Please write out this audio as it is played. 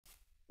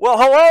Well,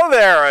 hello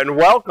there, and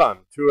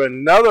welcome to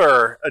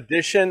another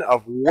edition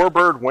of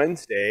Warbird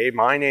Wednesday.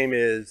 My name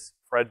is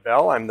Fred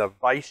Bell. I'm the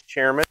Vice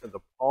Chairman of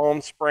the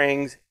Palm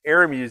Springs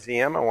Air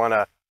Museum. I want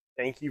to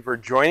thank you for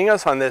joining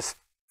us on this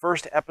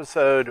first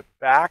episode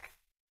back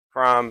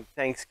from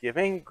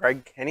Thanksgiving.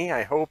 Greg Kenny,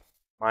 I hope,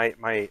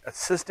 my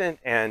assistant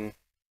and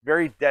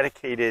very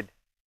dedicated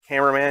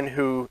cameraman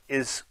who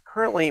is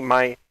currently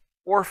my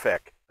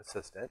Orphic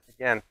assistant.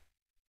 Again,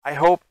 I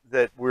hope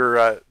that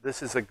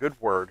this is a good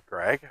word,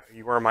 Greg.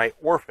 You are my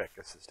Orphic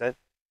assistant.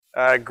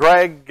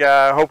 Greg,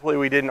 hopefully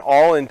we didn't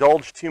all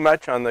indulge too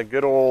much on the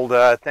good old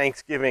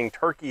Thanksgiving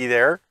turkey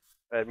there,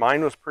 but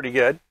mine was pretty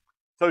good.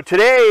 So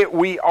today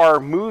we are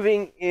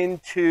moving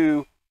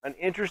into an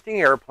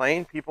interesting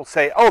airplane. People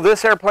say, oh,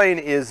 this airplane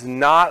is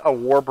not a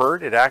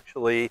Warbird. It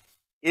actually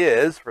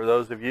is, for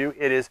those of you.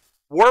 It is.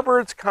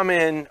 Warbirds come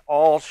in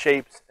all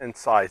shapes and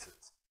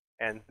sizes.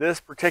 And this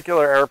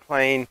particular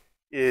airplane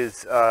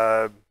is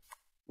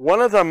one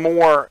of the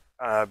more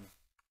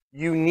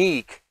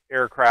unique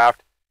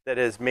aircraft that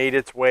has made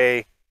its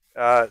way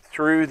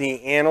through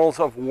the annals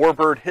of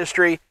Warbird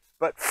history.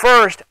 But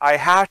first, I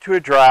have to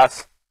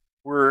address,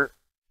 we're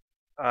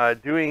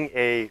doing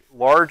a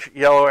large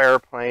yellow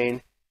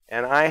airplane,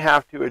 and I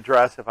have to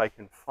address, if I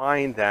can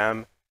find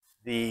them,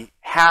 the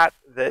hat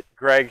that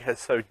Greg has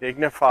so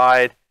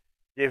dignified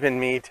given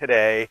me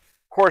today.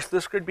 Of course,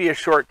 this could be a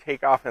short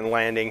takeoff and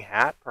landing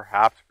hat,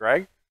 perhaps,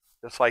 Greg,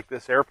 just like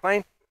this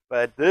airplane.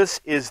 But this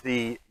is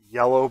the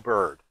yellow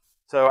bird.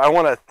 So I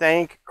want to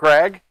thank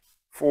Greg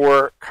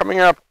for coming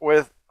up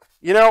with,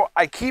 you know,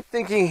 I keep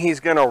thinking he's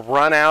going to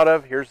run out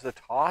of, here's the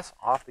toss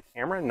off the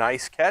camera,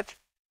 nice catch.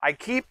 I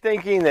keep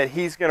thinking that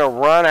he's going to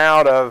run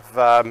out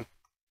of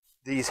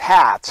these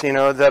hats, you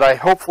know, that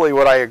hopefully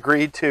what I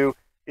agreed to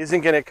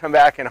isn't going to come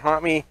back and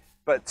haunt me.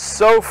 But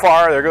so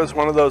far, there goes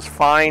one of those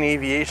fine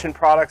aviation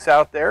products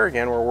out there.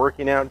 Again, we're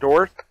working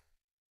outdoors.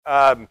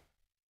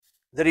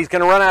 That he's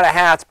going to run out of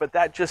hats, but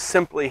that just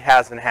simply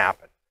hasn't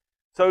happened.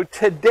 So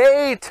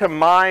today, to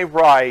my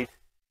right,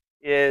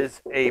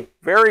 is a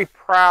very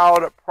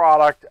proud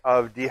product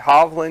of de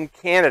Havilland,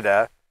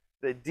 Canada,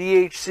 the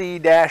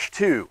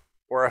DHC-2,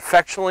 or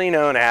affectionately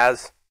known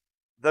as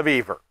the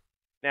Beaver.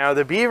 Now,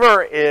 the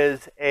Beaver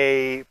is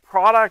a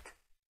product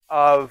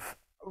of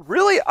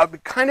really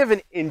kind of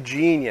an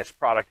ingenious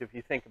product, if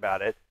you think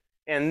about it,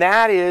 and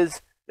that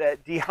is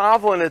that de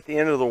Havilland at the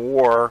end of the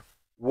war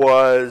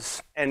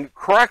was, and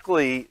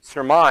correctly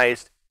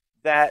surmised,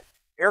 that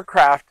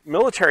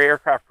military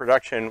aircraft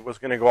production was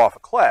going to go off a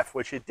cliff,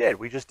 which it did.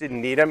 We just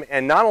didn't need them.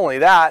 And not only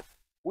that,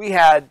 we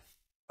had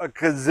a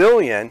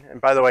gazillion,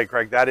 and by the way,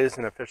 Greg, that is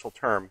an official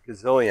term,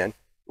 gazillion.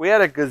 We had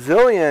a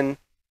gazillion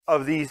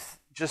of these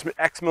just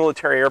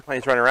ex-military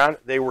airplanes running around.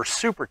 They were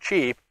super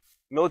cheap.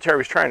 The military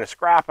was trying to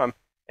scrap them.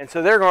 And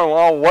so they're going,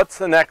 well, what's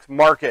the next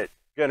market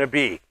going to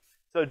be?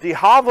 So de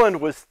Havilland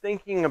was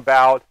thinking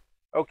about,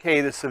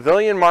 okay, the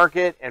civilian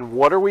market, and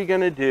what are we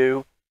going to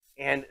do?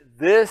 And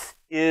this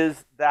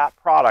is that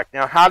product.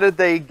 Now, how did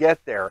they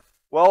get there?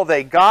 Well,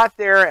 they got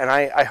there, and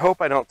I hope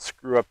I don't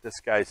screw up this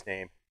guy's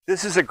name.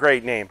 This is a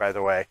great name, by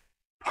the way.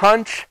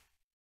 Punch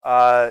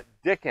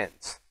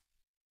Dickens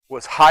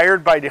was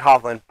hired by de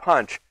Havilland.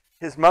 Punch.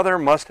 His mother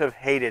must have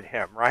hated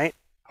him, right?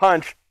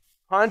 Punch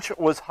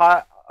was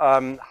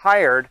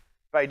hired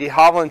by de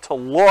Havilland to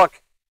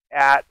look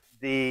at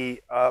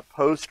the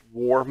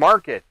post-war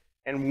market.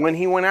 And when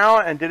he went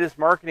out and did his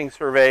marketing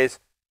surveys,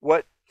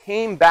 what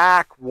came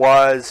back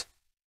was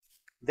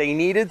they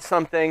needed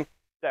something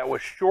that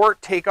was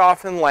short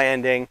takeoff and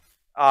landing,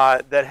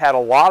 that had a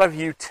lot of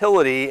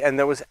utility, and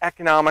that was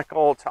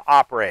economical to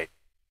operate.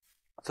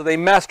 So they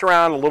messed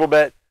around a little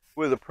bit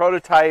with a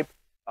prototype.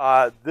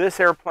 This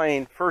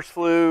airplane first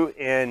flew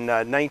in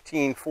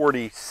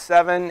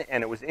 1947,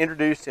 and it was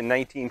introduced in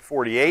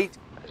 1948.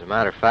 As a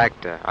matter of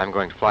fact, I'm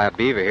going to fly a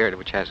Beaver here,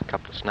 which has a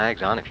couple of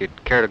snags on. If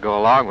you'd care to go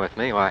along with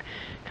me, why,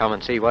 come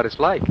and see what it's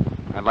like.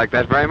 I'd like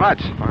that very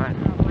much. All right.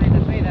 I'm trying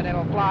to see that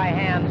it'll fly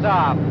hands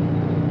off.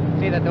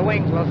 See that the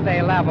wings will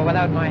stay level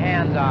without my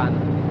hands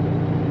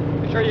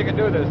on. You sure you can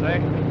do this, eh?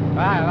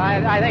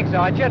 I think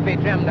so. It should be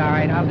trimmed all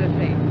right. I'll just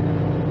see.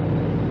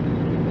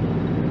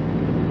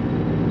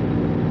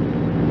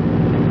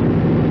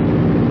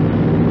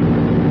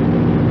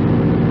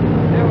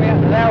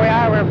 There we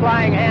are. We're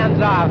flying hands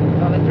off.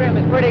 So the trim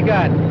is pretty good.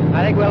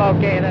 I think we'll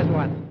okay this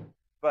one.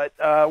 But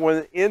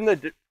when in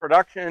the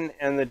production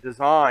and the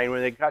design,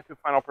 when they got to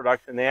final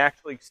production, they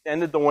actually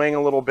extended the wing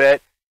a little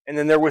bit. And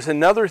then there was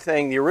another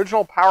thing. The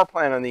original power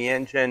plant on the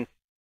engine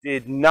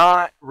did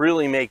not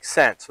really make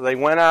sense. So they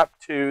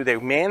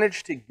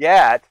managed to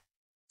get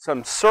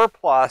some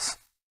surplus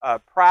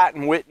Pratt &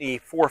 Whitney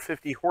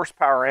 450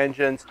 horsepower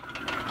engines.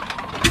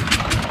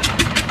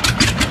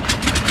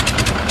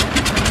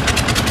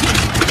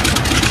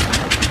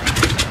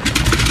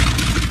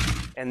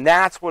 And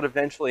that's what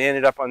eventually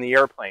ended up on the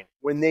airplane.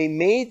 When they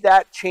made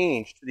that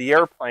change to the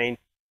airplane,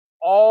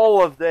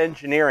 all of the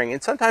engineering,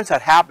 and sometimes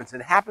that happens,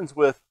 it happens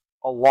with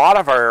a lot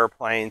of our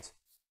airplanes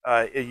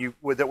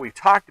that we've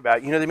talked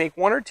about. You know, they make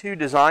one or two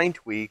design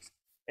tweaks,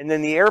 And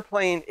then the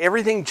airplane,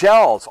 everything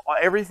gels,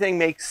 everything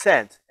makes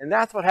sense. And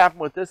that's what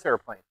happened with this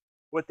airplane.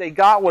 What they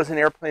got was an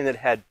airplane that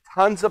had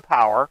tons of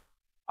power.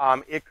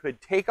 It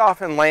could take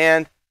off and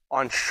land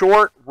on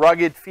short,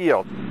 rugged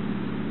fields.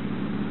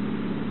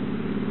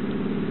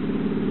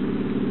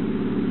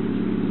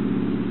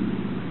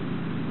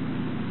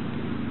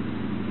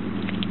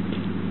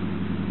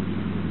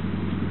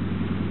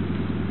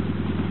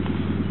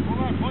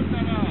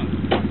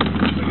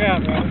 Look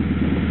out, bro.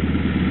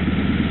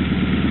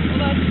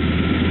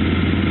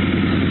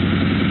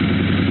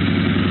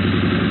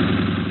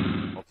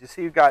 You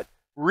see, you've got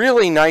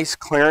really nice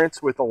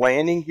clearance with the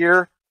landing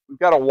gear. We've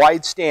got a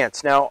wide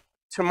stance. Now,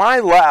 to my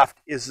left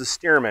is the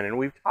steerman, and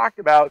we've talked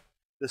about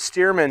the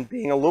steerman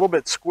being a little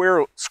bit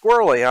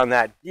squirrely on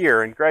that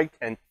gear, and Greg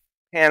can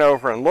pan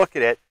over and look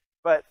at it.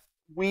 But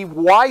we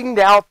widened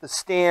out the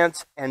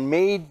stance and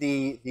made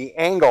the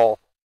angle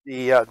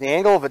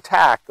of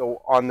attack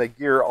on the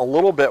gear a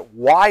little bit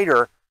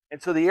wider,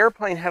 and so the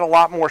airplane had a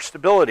lot more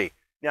stability.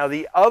 Now,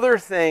 the other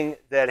thing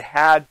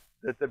that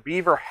the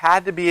Beaver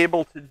had to be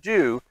able to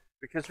do,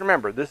 because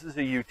remember, this is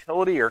a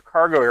utility or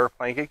cargo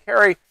airplane, could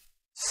carry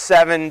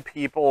 7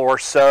 people or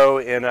so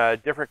in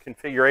different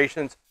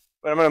configurations.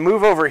 But I'm going to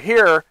move over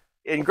here,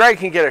 and Greg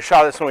can get a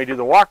shot of this when we do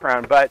the walk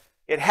around, but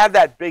it had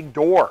that big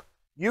door.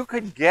 You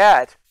could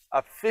get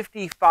a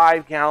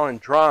 55-gallon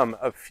drum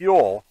of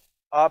fuel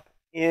up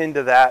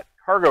into that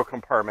cargo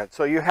compartment.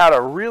 So you had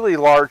a really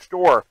large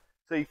door.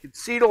 So you could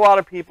seat a lot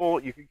of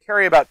people. You could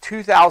carry about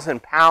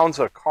 2,000 pounds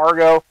of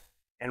cargo.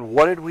 And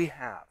what did we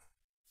have?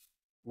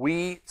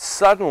 We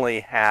suddenly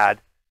had,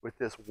 with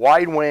this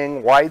wide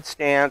wing, wide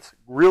stance,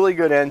 really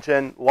good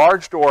engine,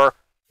 large door,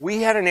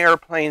 we had an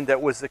airplane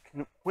that was the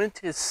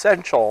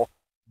quintessential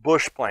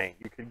bush plane.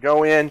 You could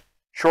go in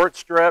short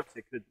strips.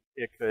 It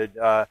could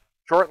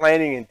short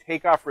landing and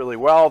take off really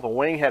well. The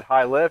wing had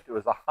high lift. It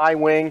was a high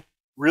wing,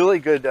 really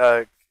good,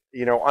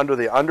 under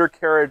the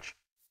undercarriage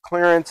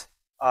clearance,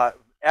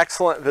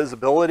 excellent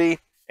visibility,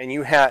 and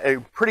you had a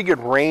pretty good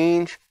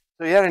range.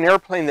 So you had an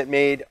airplane that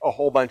made a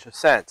whole bunch of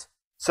sense.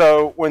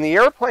 So when the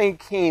airplane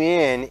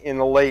came in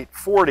the late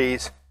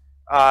 40s,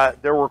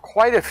 there were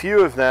quite a few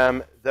of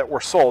them that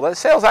were sold. The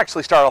sales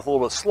actually started off a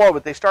little bit slow,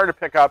 but they started to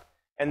pick up.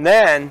 And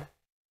then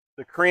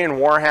the Korean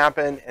War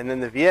happened, and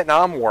then the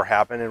Vietnam War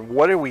happened. And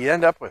what did we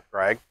end up with,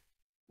 Greg?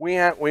 We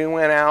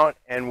went out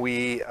and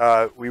we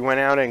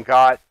went out and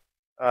got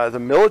the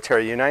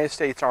military. The United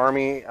States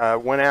Army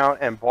went out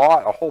and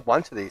bought a whole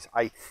bunch of these.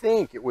 I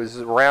think it was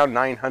around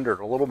 900,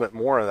 a little bit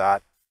more of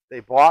that. They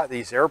bought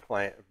these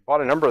airplanes,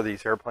 bought a number of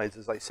these airplanes.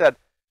 As I said,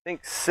 I think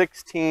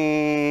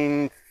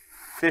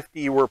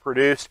 1,650 were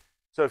produced.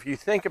 So if you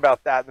think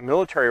about that, the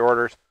military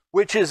orders,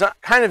 which is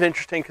kind of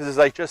interesting because, as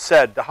I just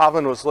said, de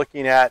Havilland was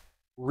looking at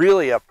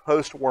really a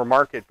post-war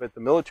market, but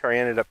the military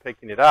ended up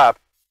picking it up.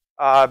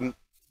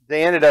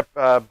 They ended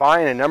up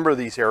buying a number of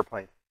these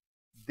airplanes.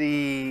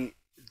 The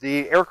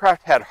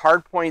aircraft had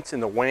hard points in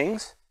the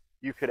wings.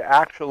 You could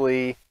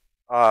actually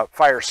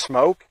fire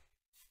smoke.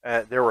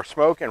 There were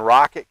smoke and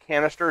rocket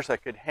canisters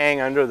that could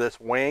hang under this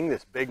wing,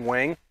 this big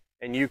wing,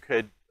 and you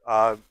could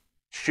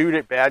shoot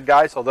at bad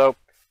guys. Although,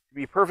 to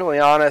be perfectly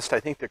honest, I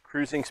think the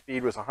cruising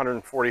speed was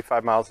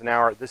 145 miles an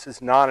hour. This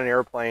is not an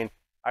airplane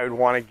I would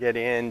want to get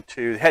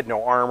into. It had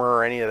no armor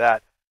or any of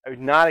that. I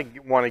would not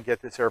want to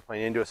get this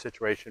airplane into a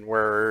situation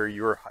where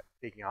you were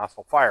taking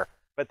hostile fire.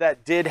 But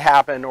that did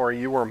happen, or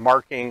you were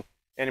marking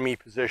enemy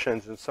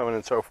positions and so on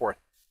and so forth.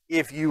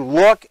 If you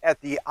look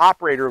at the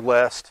operator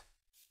list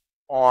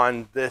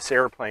on this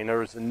airplane, there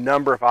was a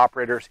number of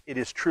operators. It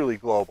is truly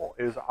global.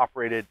 It was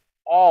operated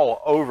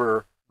all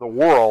over the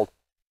world,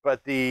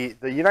 but the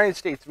United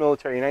States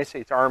military, United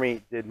States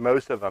Army did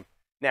most of them.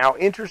 Now,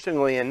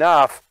 interestingly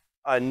enough,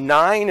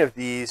 9 of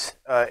these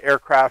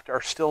aircraft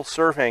are still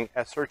serving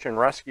as search and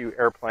rescue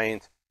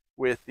airplanes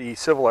with the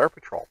Civil Air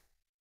Patrol.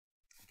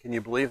 Can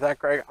you believe that,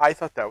 Greg? I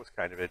thought that was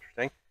kind of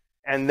interesting.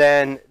 And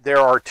then there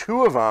are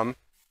 2 of them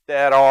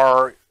that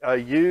are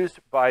used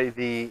by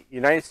the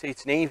United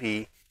States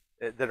Navy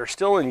that are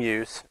still in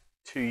use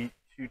to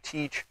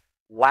teach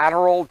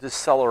lateral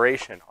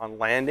deceleration on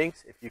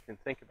landings, if you can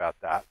think about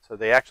that. So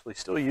they actually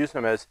still use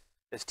them as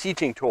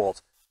teaching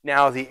tools.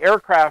 Now, the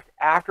aircraft,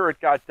 after it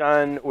got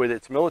done with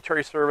its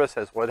military service,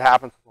 as what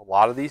happens with a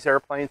lot of these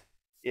airplanes,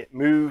 it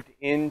moved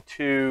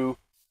into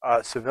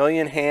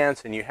civilian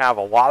hands, and you have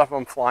a lot of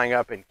them flying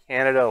up in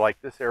Canada,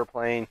 like this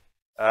airplane,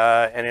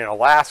 and in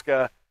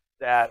Alaska,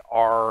 that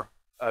are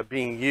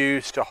being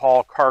used to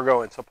haul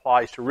cargo and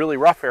supplies to really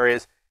rough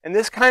areas. And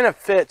this kind of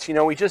fits,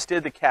 we just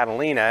did the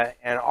Catalina,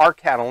 and our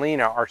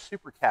Catalina, our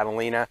Super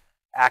Catalina,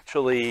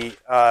 actually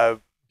had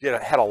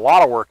a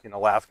lot of work in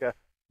Alaska.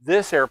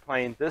 This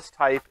airplane, this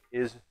type,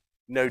 is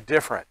no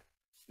different.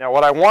 Now,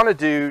 what I want to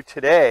do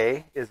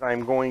today is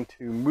I'm going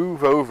to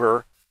move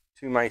over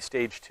to my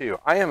Stage 2.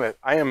 I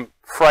am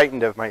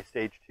frightened of my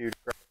Stage 2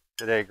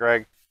 today,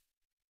 Greg.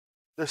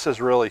 This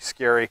is really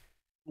scary.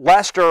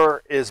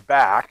 Lester is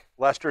back.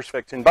 Lester's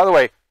fixing. By the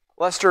way,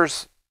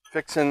 Lester's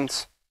fixing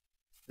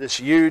this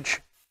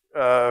huge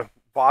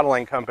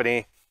bottling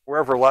company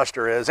wherever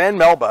Lester is, and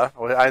Melba,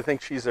 I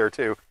think she's there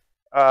too,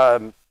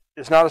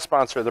 is not a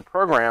sponsor of the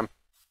program.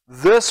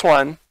 This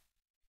one,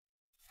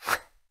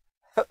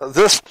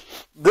 this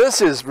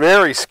is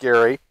very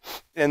scary,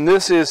 and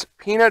this is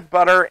peanut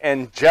butter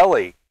and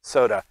jelly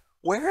soda.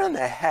 Where in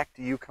the heck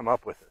do you come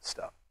up with this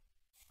stuff?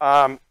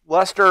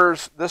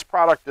 This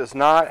product does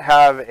not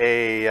have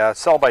a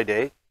sell-by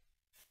date.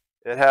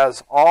 It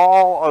has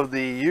all of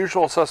the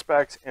usual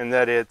suspects in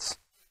that it's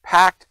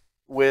packed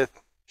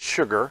with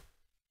sugar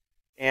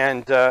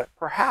and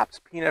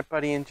perhaps peanut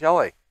butter and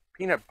jelly.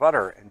 Peanut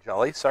butter and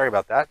jelly. Sorry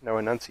about that. No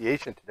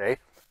enunciation today.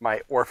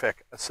 My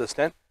Orphic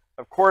assistant.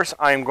 Of course,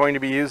 I'm going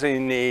to be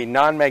using the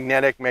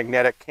non-magnetic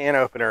magnetic can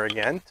opener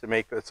again to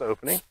make this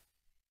opening.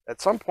 At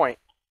some point,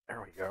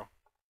 there we go.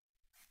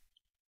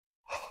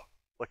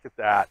 Look at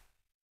that.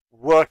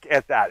 Look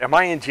at that. Am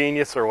I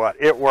ingenious or what?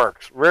 It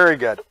works. Very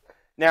good.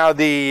 Now,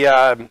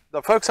 the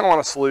folks I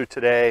want to salute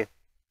today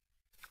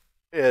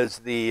is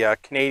the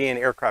Canadian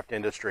aircraft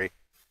industry.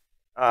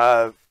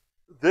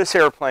 This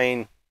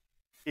airplane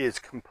is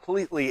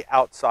completely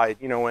outside.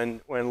 You know,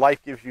 when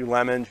life gives you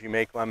lemons, you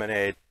make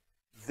lemonade.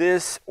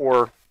 This,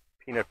 or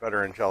peanut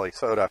butter and jelly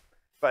soda.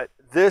 But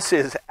this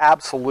is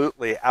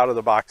absolutely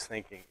out-of-the-box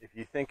thinking. If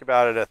you think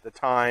about it, at the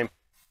time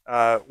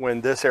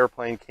when this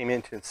airplane came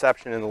into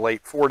inception in the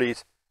late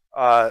 40s,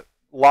 a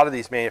lot of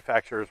these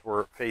manufacturers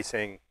were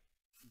facing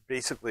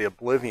basically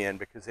oblivion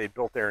because they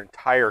built their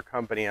entire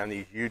company on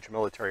these huge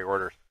military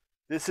orders.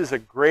 This is a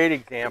great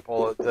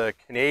example of the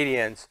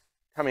Canadians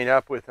coming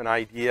up with an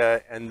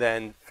idea and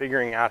then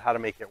figuring out how to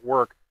make it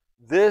work.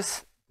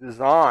 This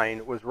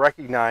design was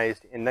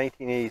recognized in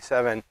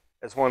 1987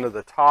 as one of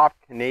the top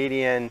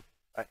Canadian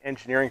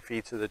engineering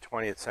feats of the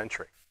 20th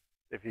century,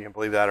 if you can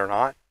believe that or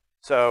not.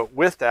 So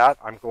with that,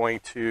 I'm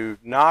going to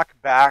knock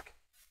back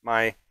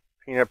my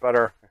peanut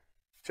butter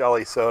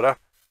jelly soda.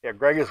 Yeah,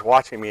 Greg is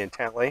watching me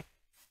intently.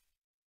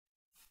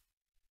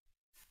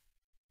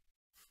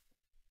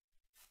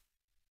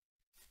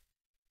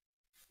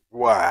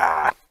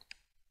 Wow.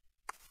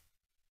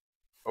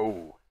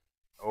 Oh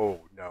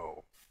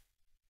no.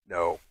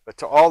 No. But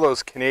to all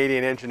those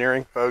Canadian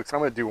engineering folks, I'm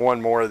going to do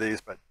one more of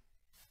these, but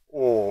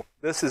oh,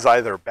 this is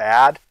either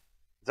bad,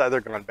 it's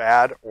either gone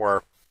bad,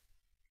 or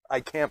I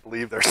can't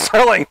believe they're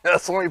selling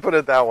this. Let me put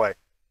it that way.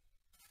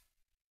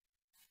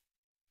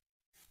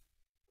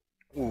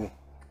 Ooh,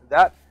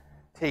 that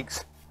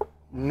takes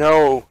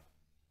no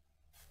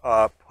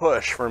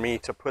push for me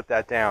to put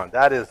that down.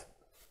 That is,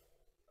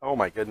 oh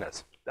my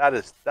goodness,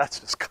 that's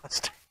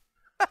disgusting.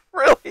 It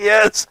really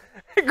is.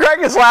 Greg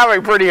is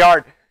laughing pretty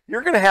hard.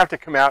 You're going to have to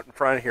come out in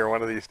front here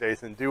one of these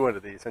days and do one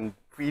of these and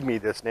feed me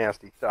this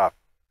nasty stuff.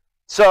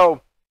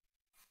 So,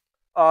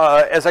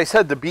 as I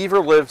said, the Beaver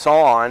lives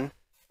on.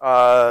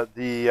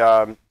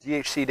 The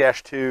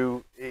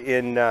DHC-2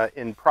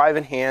 in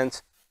private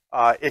hands.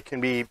 It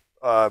can be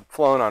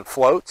flown on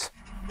floats.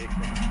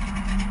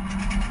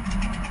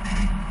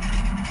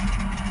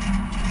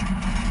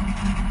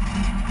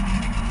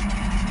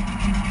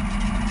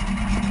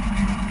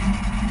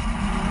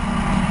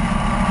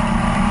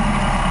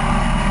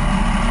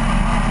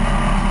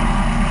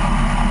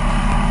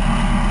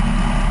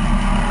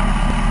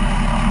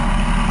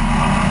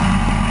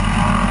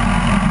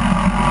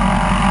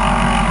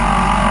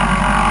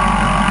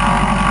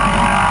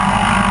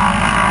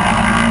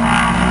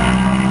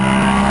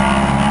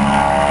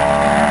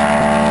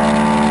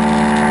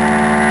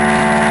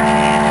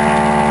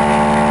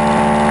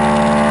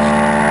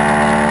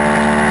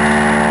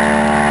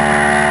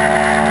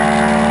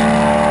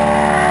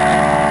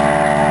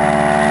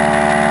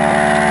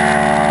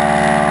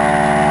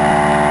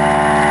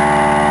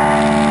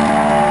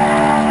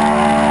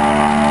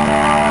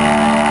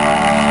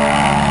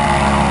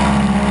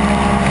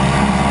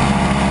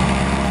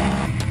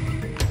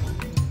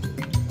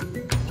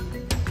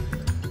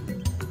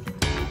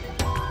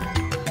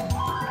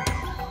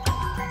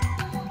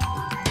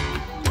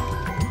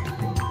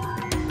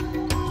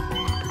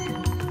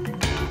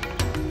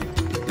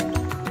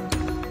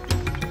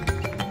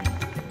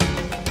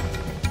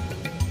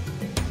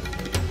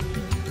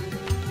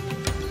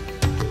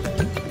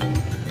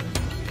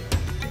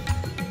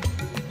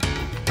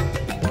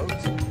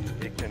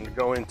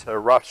 Into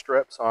rough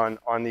strips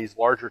on these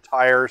larger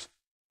tires.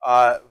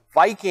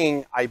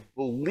 Viking, I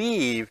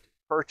believe,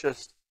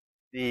 purchased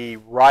the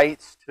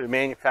rights to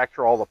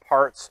manufacture all the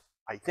parts.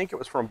 I think it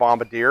was from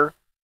Bombardier.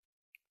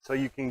 So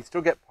you can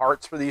still get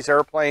parts for these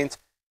airplanes.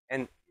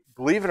 And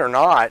believe it or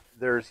not,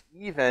 there's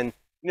even,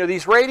 you know,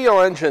 these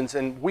radial engines,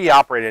 and we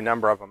operate a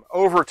number of them.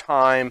 Over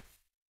time,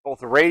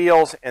 both the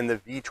radials and the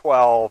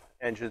V12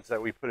 engines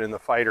that we put in the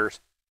fighters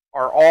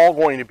are all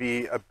going to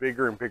be a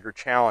bigger and bigger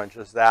challenge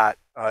as that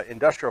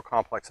industrial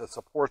complex that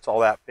supports all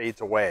that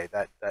fades away,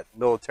 that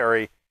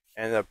military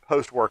and the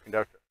post-war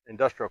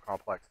industrial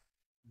complex.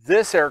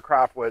 This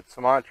aircraft, what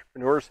some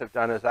entrepreneurs have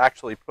done is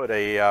actually put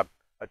a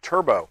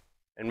turbo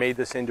and made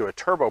this into a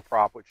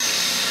turboprop, which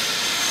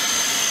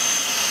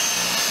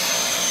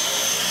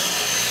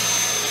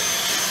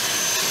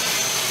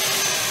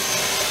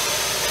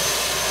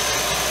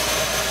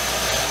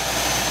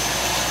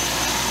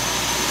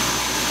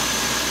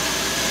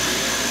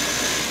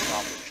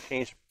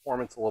change the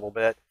performance a little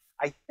bit.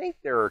 I think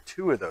there are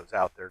 2 of those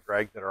out there,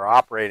 Greg, that are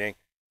operating,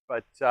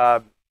 but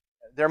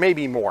there may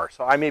be more,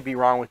 so I may be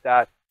wrong with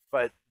that.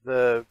 But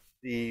the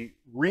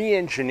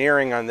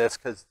re-engineering on this,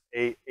 because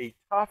a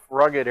tough,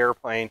 rugged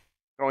airplane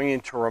going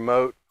into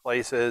remote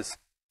places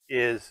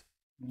is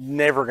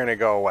never going to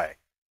go away.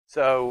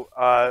 So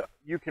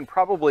you can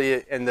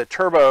probably, and the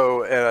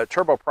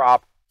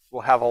turboprop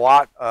will have a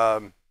lot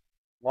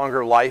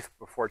longer life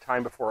before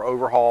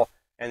overhaul,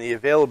 and the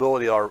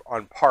availability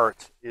on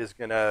parts is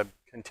going to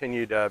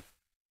continue to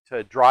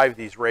drive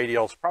these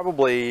radials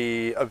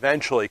probably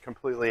eventually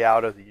completely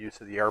out of the use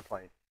of the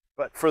airplane.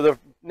 But for the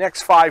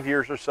next 5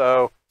 years or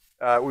so,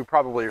 we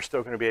probably are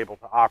still going to be able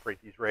to operate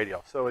these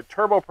radials. So a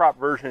turboprop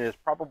version is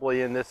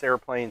probably in this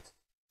airplane's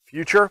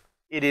future.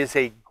 It is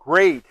a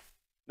great,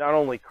 not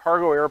only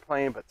cargo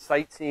airplane, but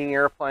sightseeing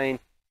airplane.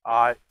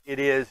 It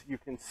is, you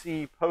can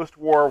see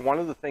post-war, one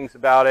of the things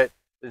about it,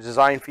 the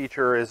design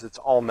feature is it's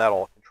all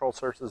metal. Control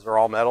surfaces are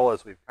all metal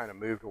as we've kind of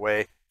moved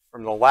away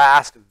from the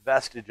last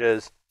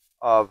vestiges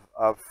of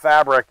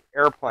fabric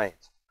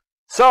airplanes.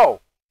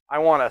 So I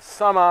want to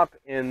sum up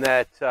in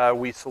that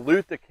we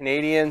salute the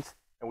Canadians,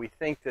 and we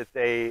think that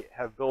they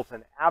have built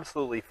an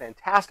absolutely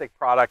fantastic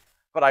product,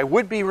 but I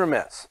would be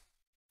remiss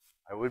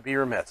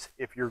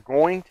if you're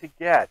going to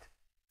get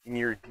in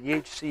your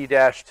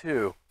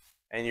DHC-2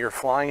 and you're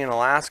flying in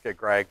Alaska,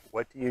 Greg,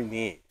 what do you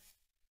need?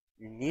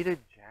 You need a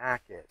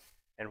jacket.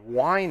 And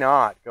why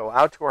not go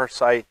out to our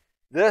site?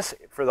 This,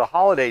 for the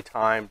holiday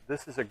time,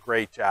 this is a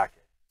great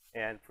jacket.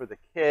 And for the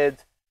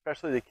kids,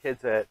 especially the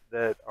kids that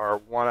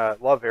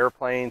love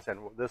airplanes, and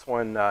this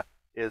one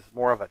is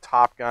more of a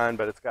Top Gun,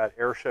 but it's got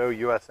Airshow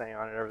USA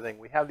on it and everything.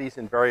 We have these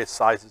in various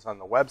sizes on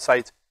the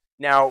websites.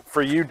 Now,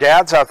 for you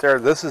dads out there,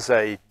 this is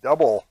a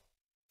double,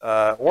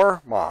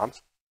 or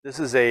moms, this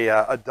is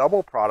a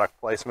double product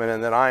placement,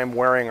 and then I am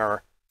wearing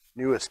our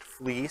newest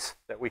fleece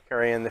that we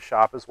carry in the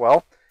shop as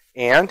well.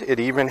 And it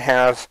even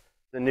has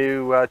the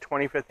new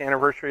 25th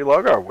anniversary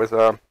logo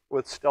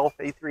with Stealth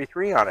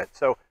A33 on it.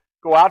 So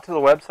go out to the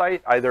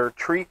website, either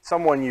treat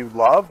someone you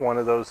love, one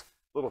of those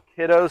little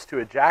kiddos, to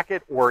a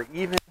jacket, or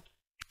even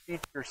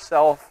treat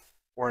yourself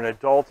or an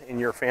adult in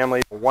your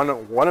family one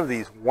of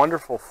these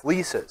wonderful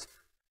fleeces.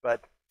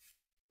 But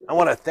I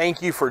want to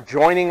thank you for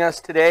joining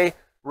us today.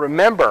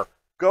 Remember,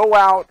 go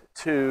out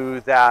to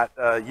that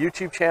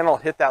YouTube channel,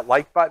 hit that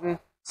like button,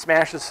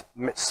 smash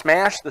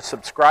the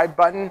subscribe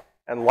button,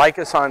 and like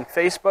us on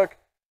Facebook.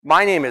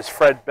 My name is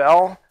Fred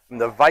Bell. I'm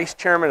the Vice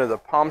Chairman of the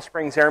Palm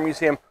Springs Air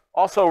Museum.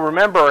 Also,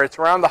 remember, it's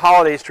around the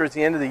holidays towards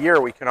the end of the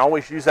year. We can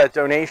always use that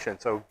donation.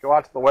 So go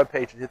out to the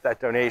webpage and hit that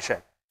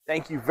donation.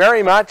 Thank you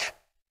very much.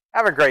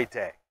 Have a great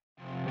day.